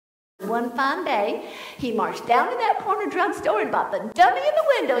one fine day, he marched down to that corner drugstore and bought the dummy in the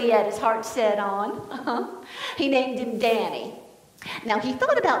window he had his heart set on. He named him Danny. Now, he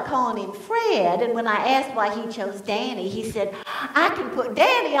thought about calling him Fred, and when I asked why he chose Danny, he said, I can put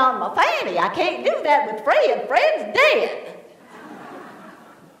Danny on my fanny. I can't do that with Fred. Fred's dead.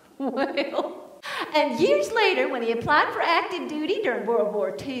 Well, and years later, when he applied for active duty during World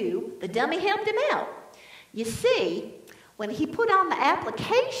War II, the dummy helped him out. You see, when he put on the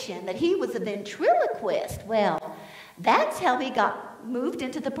application that he was a ventriloquist, well, that's how he got moved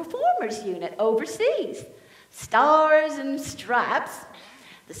into the performers unit overseas. Stars and Stripes.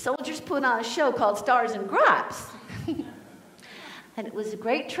 The soldiers put on a show called Stars and Gripes. And it was a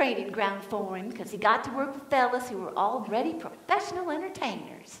great training ground for him because he got to work with fellas who were already professional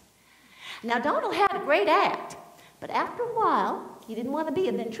entertainers. Now, Donald had a great act, but after a while, he didn't want to be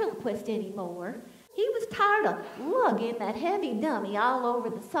a ventriloquist anymore. He was tired of lugging that heavy dummy all over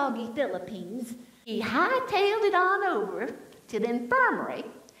the soggy Philippines. He hightailed it on over to the infirmary,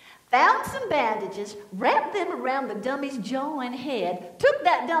 found some bandages, wrapped them around the dummy's jaw and head, took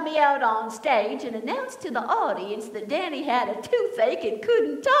that dummy out on stage, and announced to the audience that Danny had a toothache and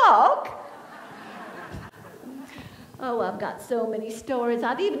couldn't talk. Oh, I've got so many stories.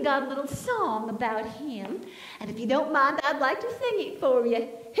 I've even got a little song about him. And if you don't mind, I'd like to sing it for you.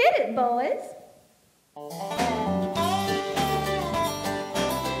 Hit it, boys.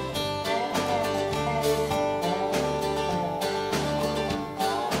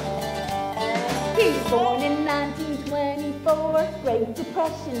 He was born in 1924, Great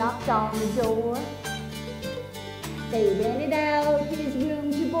Depression knocked on the door. They rented out his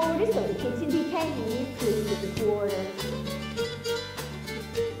room to boarders, so the kitchen became his exclusive quarters.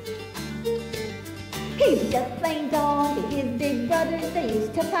 He was just plain Don to his big brothers, they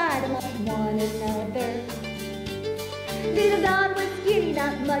used to fight among one another. Little Don was skinny,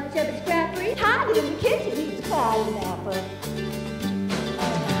 not much of a scrapper. He hid in the kitchen, he was a quiet napper.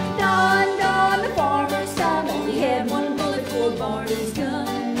 Don, the farmer's son, only had one bullet for Barney's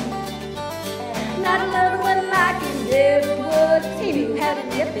gun. Not another one like him ever was. He knew how to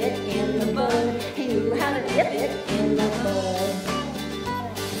nip it in the bud. He knew how to nip it in the bud.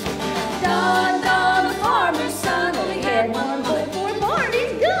 Don, the farmer's son, only had one bullet for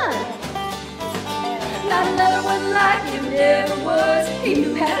Barney's gun. Not another one like him ever was. He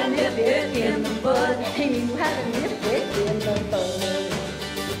knew how to nip it in the bud. He knew how to nip it in the bud.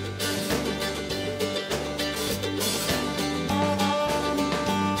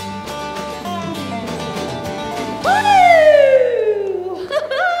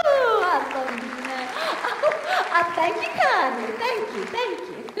 Thank you kindly. Thank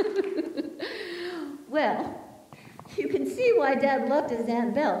you. Well, you can see why Dad loved his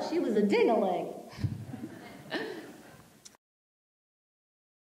Aunt Belle. She was a ding-a-ling.